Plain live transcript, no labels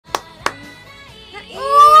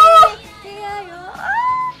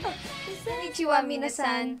Konnichiwa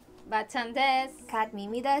minasan, Batsan desu, Kat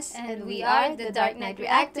Mimi desu, and we are the Dark Knight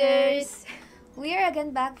Reactors. We are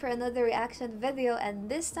again back for another reaction video, and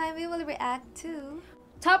this time we will react to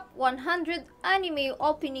Top 100 anime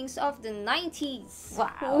openings of the 90s.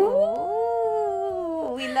 Wow!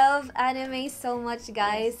 Ooh, we love anime so much,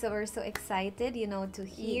 guys, so we're so excited, to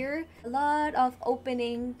hear a lot of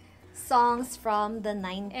opening songs from the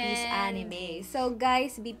 90s anime. So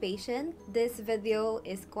guys, be patient. This video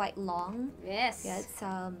is quite long. Yes. Yeah, it's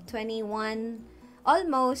 21,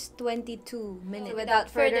 almost 22 minutes. Without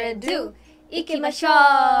further ado,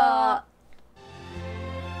 ikimashou!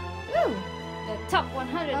 Woo! The top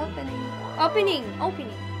 100 Opening.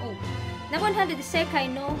 Opening. Oh. Na 100 Sekai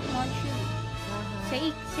no Monchu.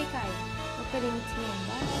 Sekai. Opening 10.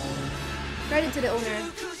 Credit to the owner.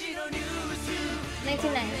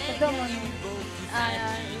 99. Kodomo no.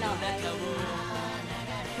 No.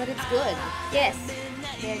 But it's good. Yes.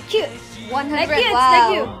 They're cute. 100. Like kids, wow.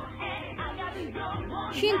 like you.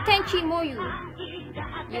 Shin Tenchi Moyu.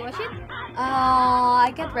 You watch it?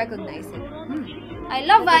 I can't recognize it. I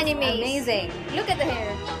love anime. Amazing. Look at the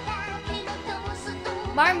hair.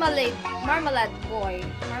 Marmalade boy.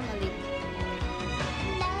 Marmalade.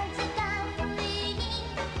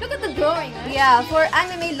 Look at the drawing. Right? Yeah, for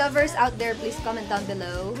anime lovers out there, please comment down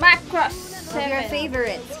below. Macross Of 7. your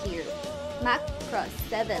favorites here. Macross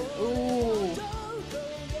 7. Ooh.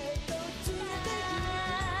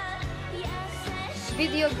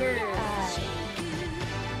 Video girl.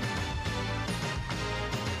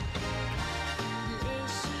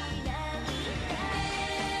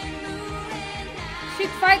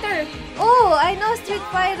 Street Fighter. Oh, I know Street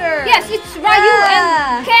Fighter. Yes, it's Ryu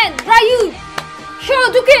and Ken. Ryu.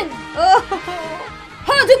 Shoryuken. Oh.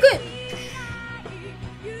 Hadouken.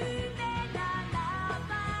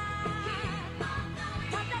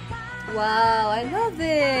 Wow, I love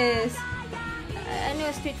this. I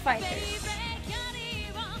know Street Fighter.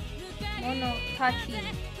 Monotachi.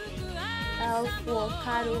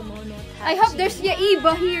 Karu Mono. I hope there's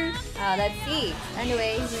Yaiba here. Let's see.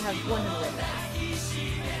 Anyways, we have 100.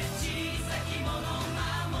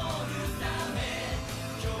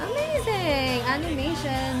 Amazing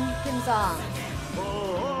animation theme song.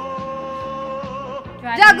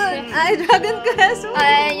 Dragon Quest.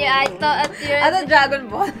 Yeah, I thought you're Dragon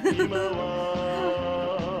Ball.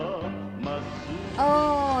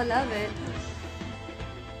 Oh, love it.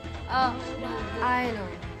 I know.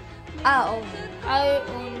 Oh. I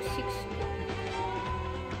own 6.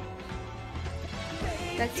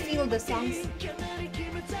 Let's feel the songs.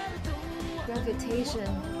 Gravitation.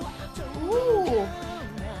 Ooh.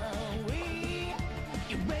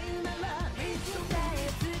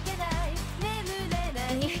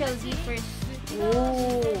 Initial D first.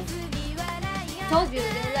 Ooh. Told you,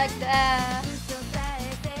 they like the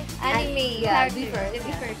anime yeah, characters. D first. The D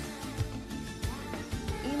first.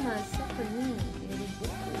 Ima Sokuni.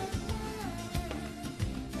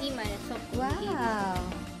 Ima is so cool. Wow.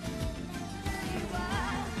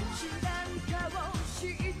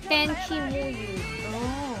 Tenchi Muyu.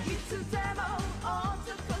 Oh.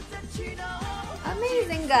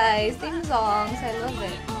 Amazing, guys. Theme songs. I love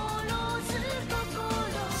it.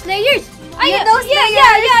 Slayers! You know Slayers?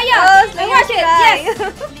 Yeah. Oh, I watch it, Slayers,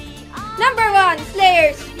 yes! Number 1,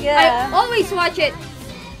 Slayers. Yeah. I always watch it.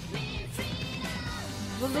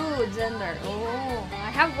 Blue Gender. Oh. I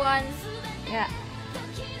have one. Yeah.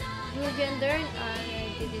 Blue Gender.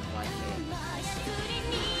 I didn't watch it.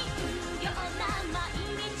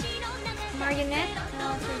 Marionette?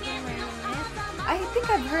 No, Marionette. I think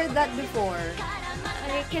I've heard that before.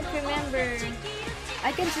 I can't remember.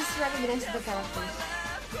 I can just recognize the characters.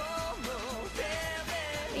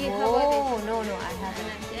 You have Oh, it? no, I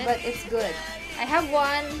haven't. Yes. But it's good. I have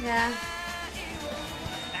one. Yeah.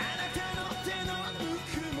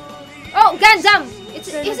 Oh, Gundam! Is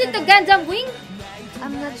it the Gundam wing?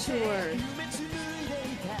 I'm not sure.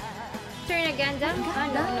 Turn a Gundam?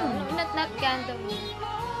 No, not Gundam wing.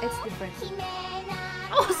 It's different.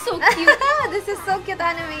 Oh, so cute! This is so cute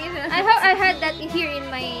animation. I hope I had that here in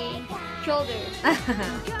my shoulder.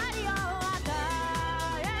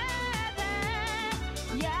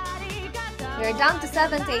 We're down to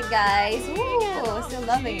 78, guys. Ooh, still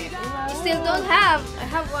loving it. You still don't have. I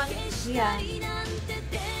have one. Yeah.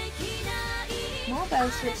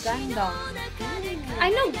 Mobile Suit Gundam.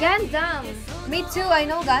 I know Gundam. Me too, I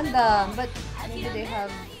know Gundam, but maybe they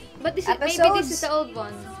have But maybe episodes. this is the old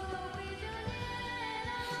one.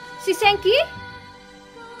 Sisenki?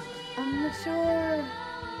 I'm not sure.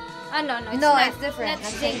 No, No, not. it's different. Not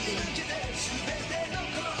That's Sisenki.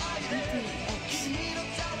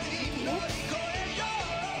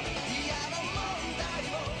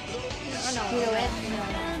 No. You know it?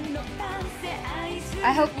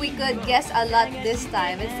 I hope we could guess a lot this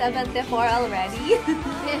time. It's 74 already.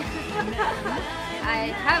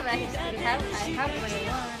 I have my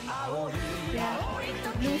one. Yeah.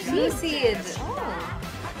 Lucid. Oh.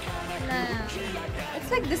 Nah.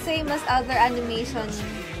 It's like the same as other animation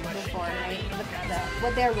before, right?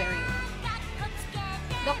 What they're wearing.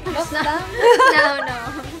 No. No.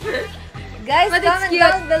 Guys, But it's comment cute.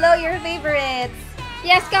 down below your favorites.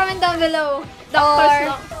 Yes, comment down below.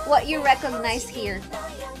 Or what you recognize here.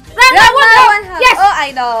 Ranma one half. Yes. Oh,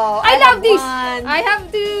 I know. I love have this. one. I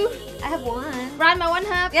have two. I have one. Ranma one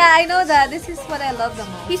half. Yeah, I know that. This is what I love the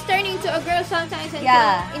most. He's turning into a girl sometimes and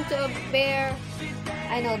Yeah. into a bear.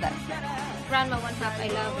 I know that. Ranma one half. I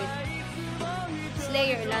love it.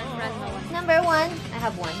 Slayer Ranma one. Number one. I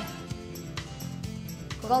have one.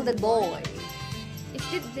 Golden Boy. Is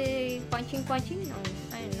it the punching? No,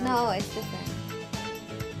 I don't know. No, it's different.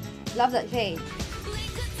 Love that shade.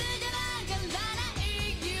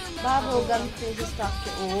 Bubblegum crazy stuff.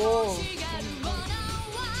 Oh.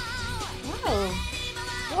 Wow.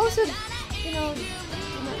 You also,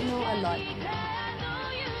 know a lot.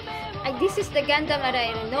 This is the Gundam that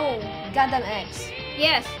I know. Gundam X.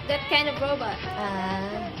 Yes, that kind of robot.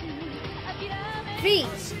 3.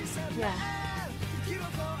 Yeah.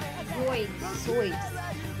 Void. Sweet.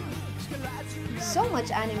 So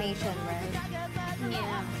much animation, right?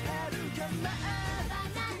 Yeah.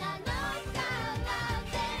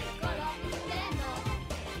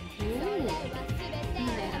 Ooh.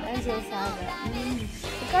 Ezo Saga.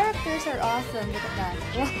 The characters are awesome. Look at that.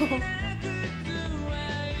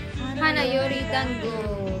 Hana Yori Dango.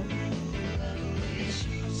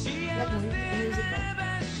 Like musical.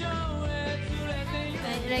 I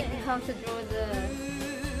like how to draw the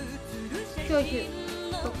shoujo.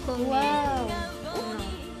 Kokomi. Wow.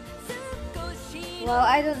 Well,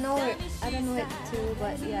 I don't know it too,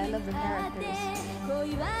 but yeah, I love the characters.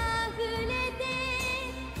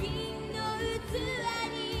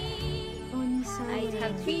 I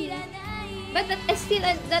have 3. But that's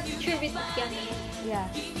true with Yami. Yeah.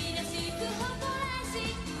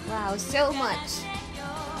 Wow, so much.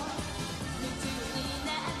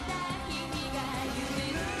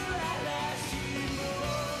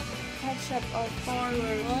 Ketchup of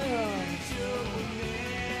horror. Nice.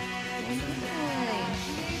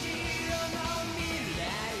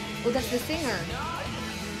 Oh, that's the singer.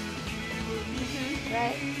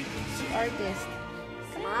 Right? The artist.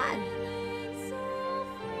 Come on.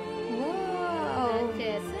 Wow. That's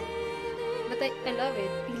it. But I love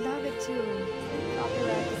it. We love it too.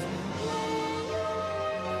 Copyright.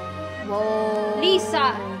 Whoa. Lisa.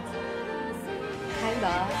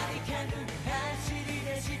 Kinda.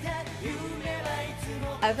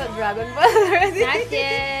 I felt Dragon Ball already. Not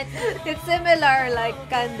yet. It's similar, like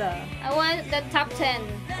kinda. I want the top 10.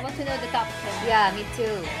 I want to know the top 10. Yeah, me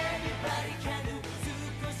too.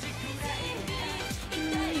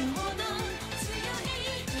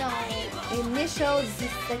 No. Initial the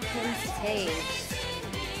second stage.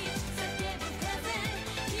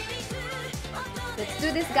 Let's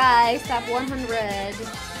do this, guys. Top 100.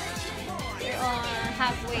 We're on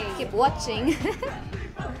halfway. Keep watching.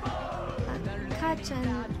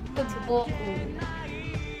 Kachan Kutuboku.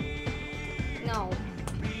 No.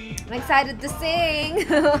 I'm excited to sing.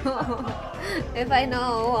 If I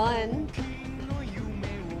know one.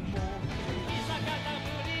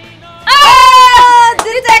 Ah!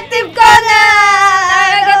 Detective Conan!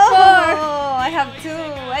 I got 4. Oh, I have 2.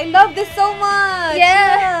 I love this so much.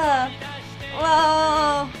 Yeah.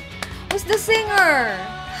 Wow. Who's the singer?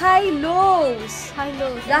 High Lows. High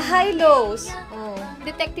lows. The High Lows. Oh.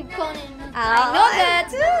 Detective Conan. Ah, I know that.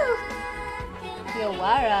 too.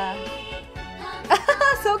 Yawara.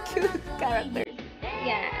 So cute character.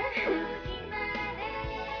 Yeah.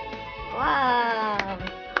 Wow.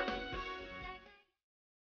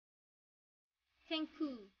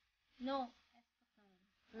 Tenku. No.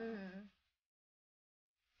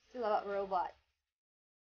 Still about robot.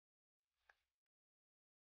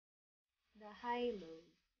 The High Lows.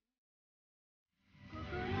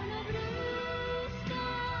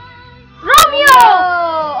 Romeo!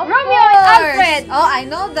 Oh, of Romeo and course. Alfred. Oh, I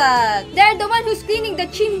know that. They're the one who's cleaning the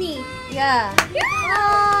chimney. Yeah.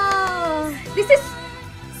 Oh. This is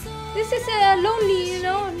a lonely,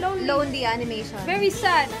 lonely. Lonely animation. Very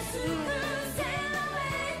sad.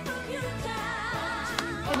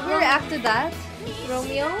 Can we react to that?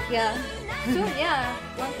 Romeo? Yeah. Soon, yeah.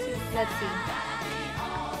 Let's see.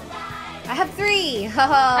 I have 3.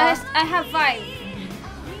 Haha. I have 5.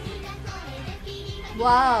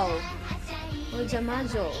 Wow.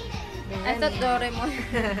 Ojamajo. I thought Doraemon.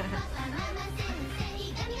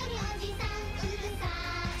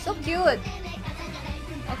 So cute.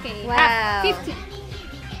 Okay. Wow. 50.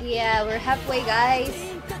 Yeah, we're halfway, guys.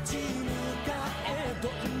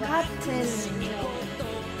 Captain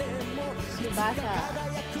Tsubasa.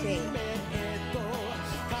 Okay.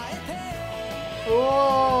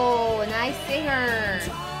 Oh, nice singer.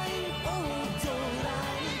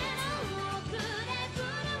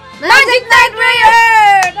 Magic Knight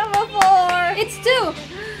Rare! Number 4. It's 2.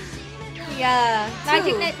 Yeah.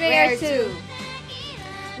 Magic Knight Rare 2.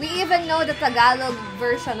 We even know the Tagalog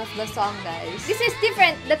version of the song, guys. This is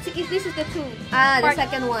different. This is the 2. Ah, the Part-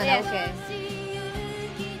 second one. yes. Okay.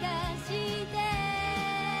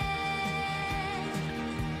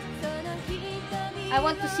 I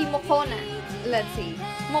want to see Mokona. Let's see.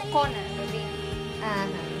 Mokona.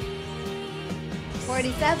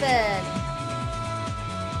 47.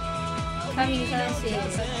 Coming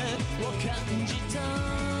classes.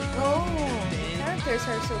 Oh, characters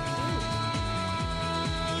are so cute.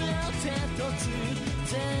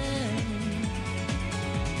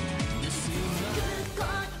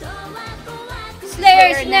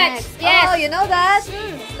 Slayer's next. Yes. Oh, you know that?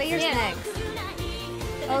 Slayer's Yeah. next.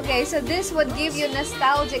 Okay, so this would give you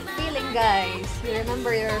nostalgic feeling, guys. You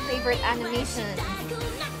remember your favorite animation.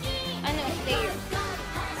 I know Slayer.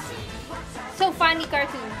 So funny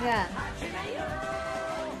cartoon. Yeah.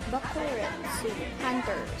 Bakuretsu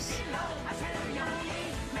Hunters.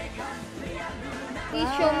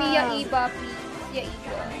 Please show me Wow. Yaiba, please.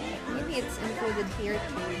 Yaiba. Maybe it's included here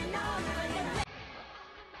too.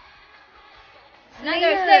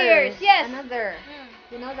 Another Slayers. Yes. Another.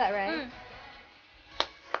 You know that, right? Mm.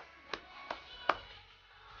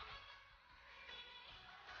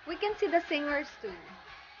 We can see the singers too.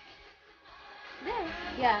 There.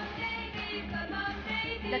 Yeah.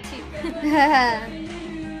 That's it.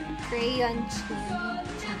 Crayon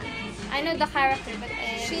Shin-chan. I know the character, but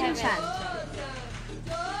I Shin-chan. haven't.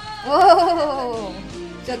 Oh,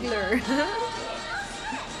 juggler.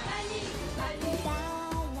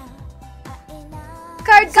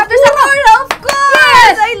 Card Captor Sakura, of course!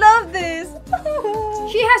 Yes! I love this.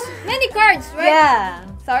 She has many cards, right? Yeah.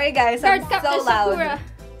 Sorry guys, Card I'm Captor so loud. Sakura.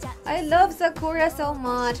 I love Sakura so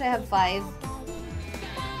much. I have 5.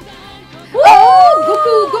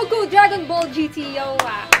 Oh, Goku, Dragon Ball GT, yo.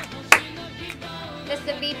 That's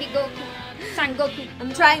the baby Goku, Son Goku.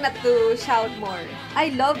 I'm trying not to shout more. I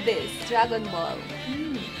love this Dragon Ball.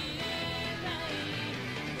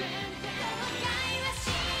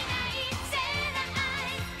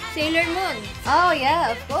 Sailor Moon. Oh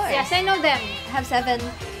yeah, of course. Yes, I know them. I have 7.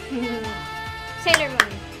 Sailor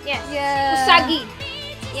Moon. Yes. Yeah. Usagi.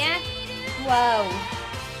 Yeah. Wow.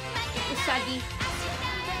 Usagi.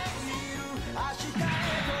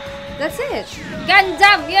 That's it.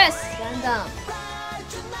 Gundam. Yes. Gundam.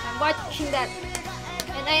 I'm watching that,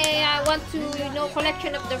 and I want to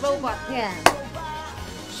collection of the robot. Yeah.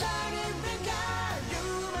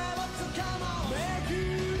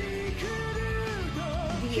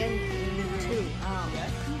 DNE 2.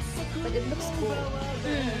 But it looks cool.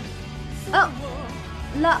 Oh,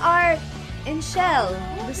 La Arc and Shell,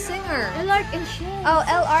 the singer. Lark and Shell. Oh,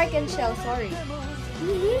 L Arc and Shell. Sorry.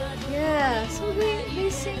 Yeah. So they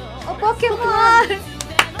sing. Oh, Pokemon.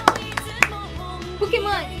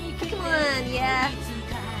 Pokemon. Yeah.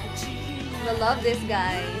 I love this,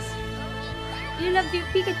 guys. You love your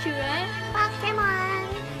Pikachu, right? Pokemon.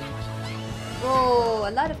 Oh,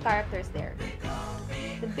 a lot of characters there.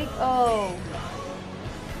 The big O.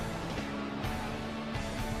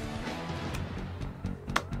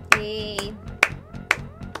 Yay.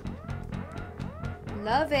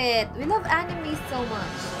 Love it. We love anime so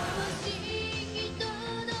much.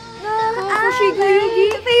 Fushigi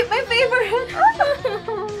Yugi. My favorite.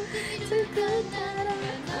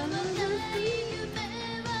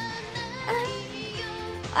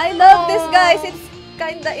 I love this, guys. It's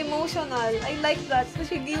kinda emotional. I like that.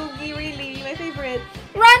 Fushigi Yugi, really. My favorite.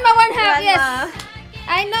 Ranma 1/2. Ranma. Yes.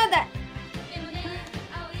 I know that.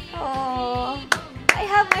 Oh, I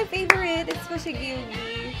have my favorite. It's Fushigi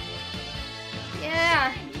Yugi.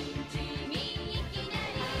 Yeah.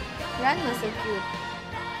 Ranma's so cute.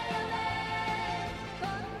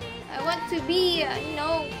 I want to be, An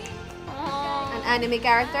anime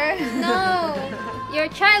character? no, your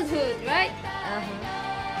childhood, right? Uh-huh.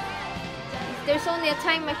 There's only a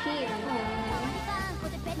time machine.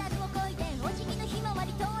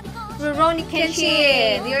 Rurouni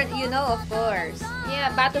Kenshin. Kenshin. You know, of course. Yeah,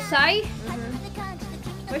 Batosai.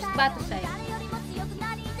 Where's Batosai?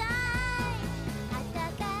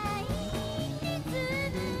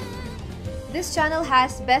 This channel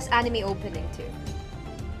has best anime opening too.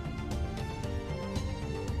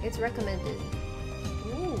 It's recommended.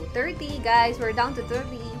 Ooh, 30 guys. We're down to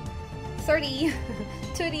 30. 30.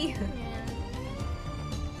 20.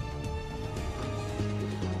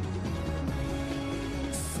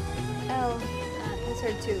 Oh, that's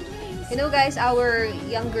her too. You know, guys, our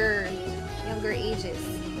younger ages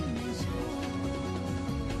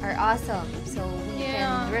are awesome, so we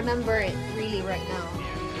can remember it really right now.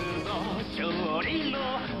 Do you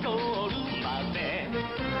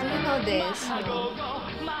know this?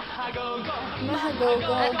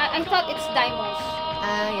 Mahagogo. I thought it's Daimos.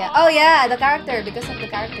 Ah, yeah. Oh, yeah, the character. Because of the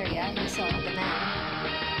character, yeah. He saw the man.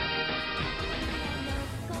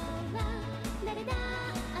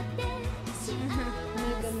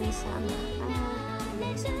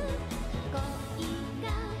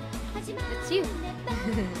 It's you.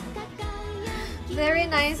 Very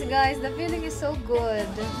nice, guys. The feeling is so good.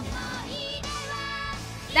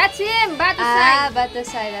 That's him, Batusai. Ah,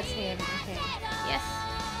 Batusai, that's him. Okay. Yes.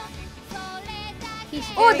 He's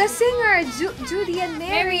Oh, the singer, Judy and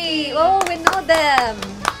Mary. Oh, we know them.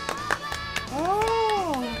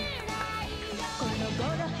 Oh.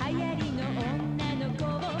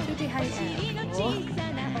 Judy and oh.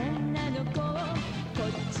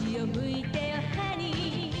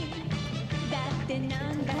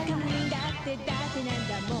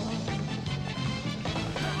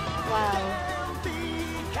 Wow.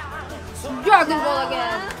 Dragon Ball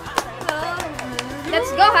again.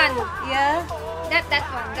 That's Gohan. Yeah. That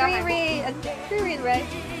one. Gohan. Period, right?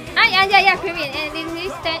 Yeah, Korean. And then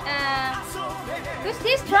who's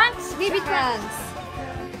this? Trunks? Baby Trunks.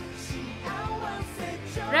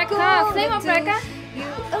 Rekka. Flame of Rekka?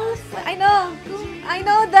 Oh, I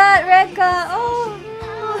know that, Rekka. Oh.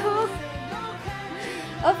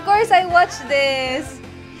 Of course, I watched this.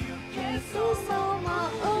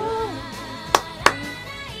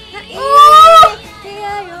 Oh!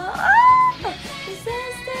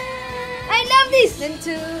 I love this.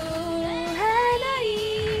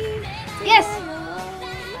 Yes.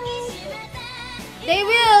 They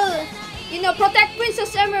will, protect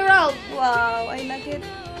Princess Emerald. Wow, I like it.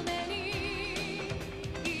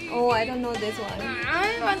 Oh, I don't know this one.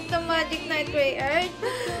 I want the Magic Knight Grey Earth.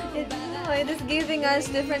 It is giving us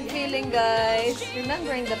different feeling, guys.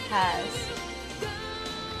 Remembering the past.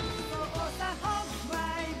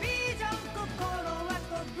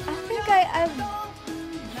 I think I've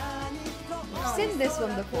seen this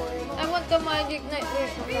one before. I want the Magic Knight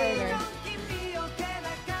Grey Earth.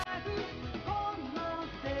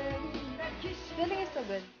 Feeling is so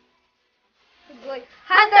good.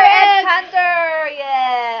 Hunter X Hunter!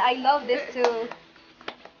 Yeah, I love this too.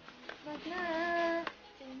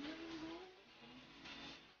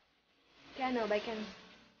 Piano by Ken.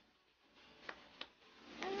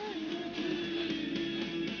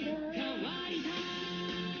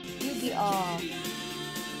 Yu-Gi-Oh!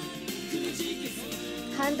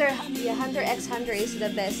 Hunter X Hunter is the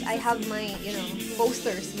best. I have my,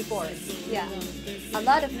 posters before. Yeah, a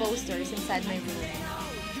lot of posters inside my room.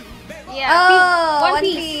 Yeah. Oh, One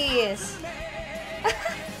Piece.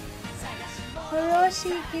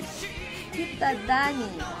 Hiroshi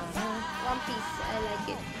Kitadani. One Piece. I like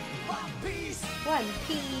it. One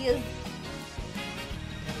Piece.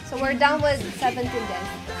 So we're down with 17 guys.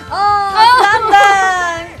 Oh, Slam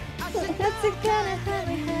Dunk! That's a kind of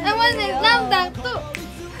I want the Slam Dunk too.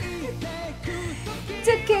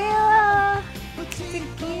 Tequila.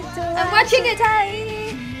 I'm watching it.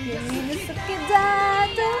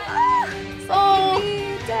 Oh,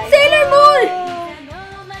 Sailor Moon!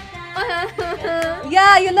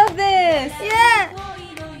 Yeah, you love this. Yeah.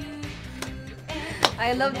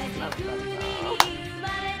 I love this.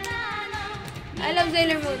 I love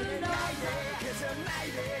Sailor Moon.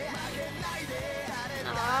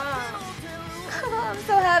 I'm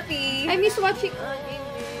so happy. I miss watching.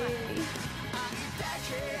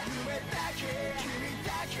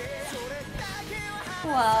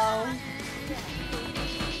 Wow.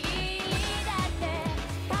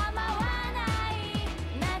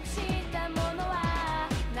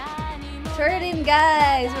 13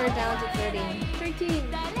 guys, we're down to 13. 13.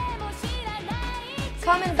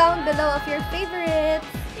 Comment down below of your favorites.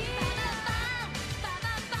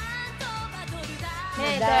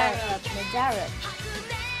 Madara.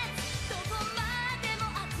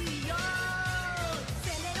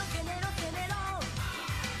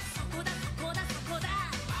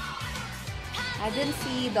 I didn't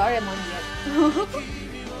see Doraemon yet.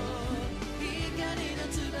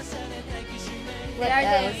 What are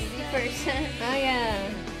the first? Oh yeah.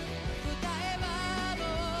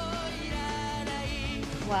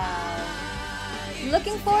 Wow.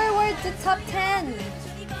 Looking forward to top 10.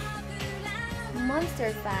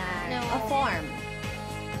 Monster fan. No. A form.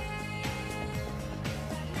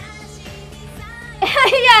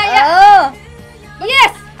 Yeah. Oh,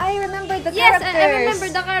 I remember the Yes, characters. I remember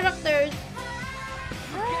the characters.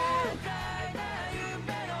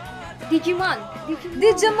 Digimon.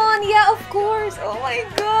 Digimon, yeah, of course. Oh my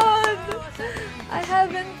god. I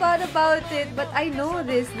haven't thought about it, but I know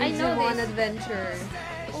this I know Digimon this. adventure.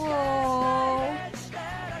 Oh.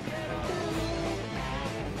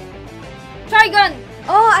 Trigun.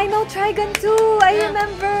 Oh, I know Trigun too. I Yeah.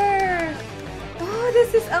 remember. Oh,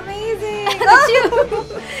 this is amazing. That's you.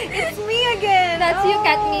 It's me again. That's you,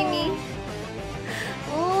 Cat Oh. Mimi.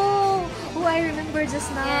 Oh, I remember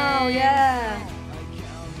just now. Yes. Yeah.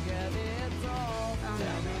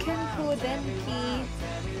 Kenku Denki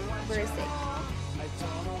Berserk.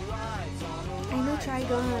 I know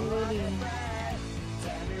Trigon, really.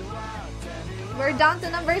 We're down to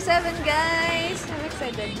number 7, guys. I'm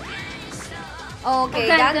excited. Okay,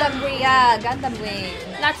 Gundam Gundam Wing. Yeah, Gundam Wing.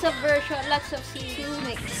 Lots of version, lots of series. Two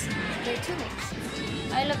mix. They're two mix.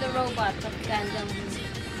 I love the robot of Gundam.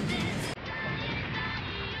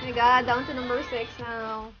 Oh my god, down to number 6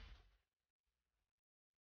 now.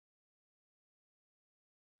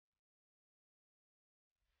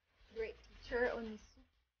 Great teacher on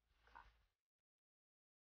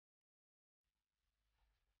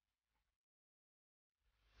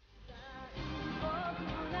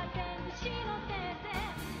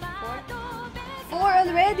four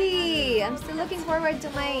already. I'm still looking forward to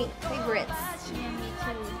my favorites. Yeah, me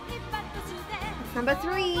too. Number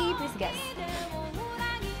 3, please guess.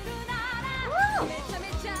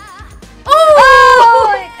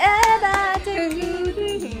 Oh! And I take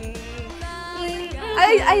you.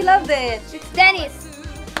 I loved it. It's Dennis.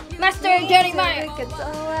 Master Jeremiah. Alfred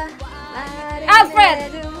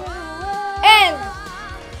Alfred. And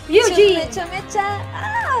Eugene.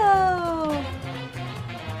 Oh!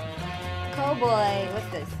 Cowboy. What's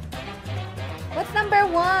this? What's number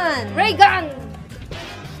 1? Raygun.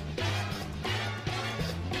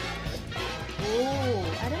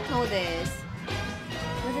 Oh, I don't know this.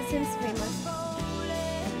 But it seems famous.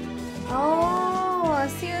 Oh,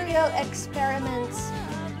 serial experiments.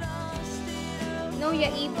 No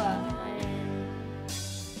Yaiba.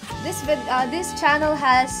 This channel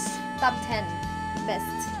has top 10 best.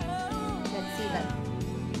 Let's see that.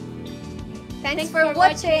 Thanks for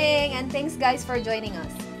watching, and thanks guys for joining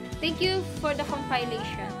us. Thank you for the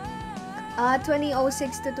compilation.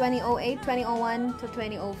 2006 to 2008, 2001 to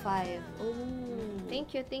 2005. Ooh.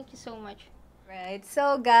 Thank you so much. Right.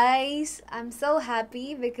 So guys, I'm so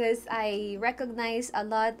happy because I recognize a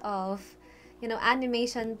lot of,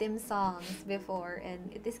 animation theme songs before,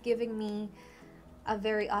 and it is giving me a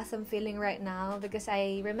very awesome feeling right now because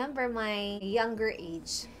I remember my younger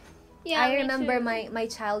age. Yeah, I me remember too. my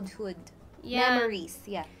childhood Yeah. memories.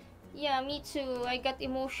 Yeah. Yeah, me too. I got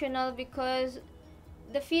emotional because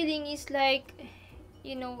the feeling is like,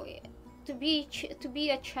 to be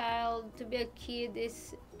a child, to be a kid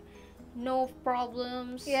is no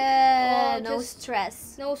problems. Yeah, Oh, no just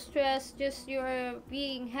stress. no stress. Just you're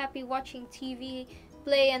being happy watching TV,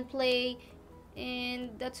 play, and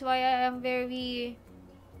that's why I am very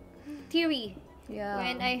teary Yeah.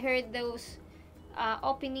 when I heard those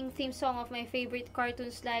opening theme song of my favorite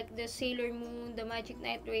cartoons like the Sailor Moon, the Magic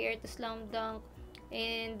Knight Rayer, the Slam Dunk,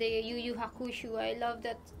 and the Yu Yu Hakusho. I love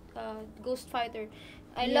that Ghost Fighter.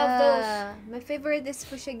 I love those. My favorite is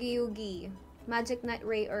Fushigi Yugi, Magic Knight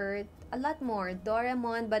Ray Earth, a lot more.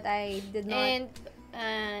 Doraemon, but I did not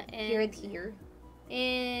And hear it here.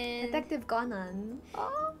 and Detective Conan.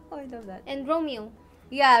 Oh, I love that. and Romeo.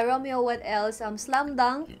 Yeah, Romeo, what else? Slam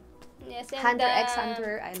Dunk, Yes, and Hunter x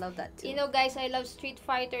Hunter. I love that too. guys, I love Street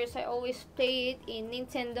Fighters. I always play it in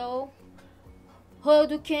Nintendo.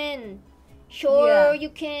 Hadouken. Sure, Yeah. you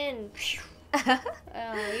can.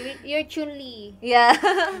 You're Chun-Li. Yeah.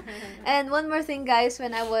 And one more thing, guys,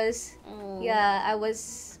 when I was Oh. I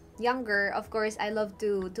was younger, of course, I love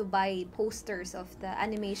to buy posters of the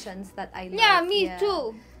animations that I love. Yeah, me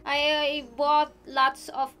too. I bought lots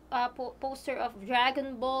of poster of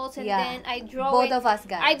Dragon Balls, and Yeah. then I draw Both it. of us,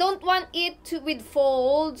 guys. I don't want it to with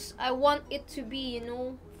folds. I want it to be,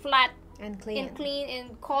 flat And clean. and clean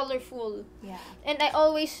and colorful. Yeah. And I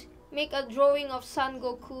always make a drawing of Son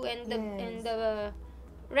Goku and the Yes.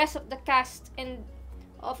 rest of the cast, and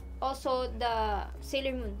of also the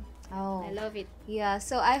Sailor Moon. Oh. I love it. Yeah,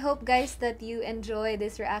 so I hope, guys, that you enjoy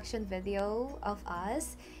this reaction video of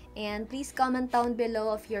us. And please comment down below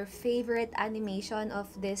of your favorite animation of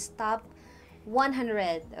this top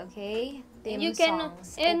 100, okay? Theme You can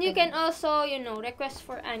songs. you opening. can also, request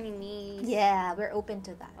for animes. Yeah, we're open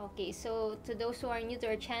to that. Okay, so to those who are new to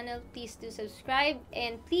our channel, please do subscribe,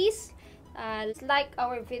 and please like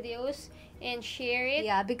our videos and share it.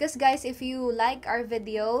 Yeah, because guys, if you like our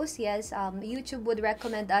videos, yes, YouTube would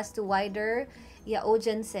recommend us to wider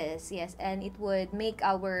audiences, yes, and it would make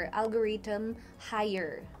our algorithm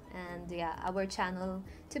higher, and yeah, our channel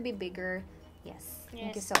to be bigger. Yes,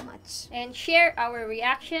 thank you Yes. so much. And share our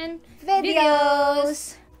reaction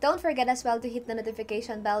Videos. Don't forget as well to hit the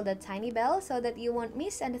notification bell, the tiny bell, so that you won't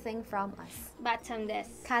miss anything from us. Batsam des.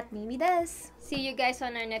 Kat Mimi des. See you guys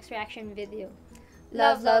on our next reaction video.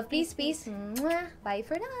 Love, love, peace, peace. Mwah. Bye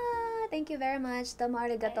for now. Thank you very much. Domo I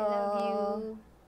arigato. love you.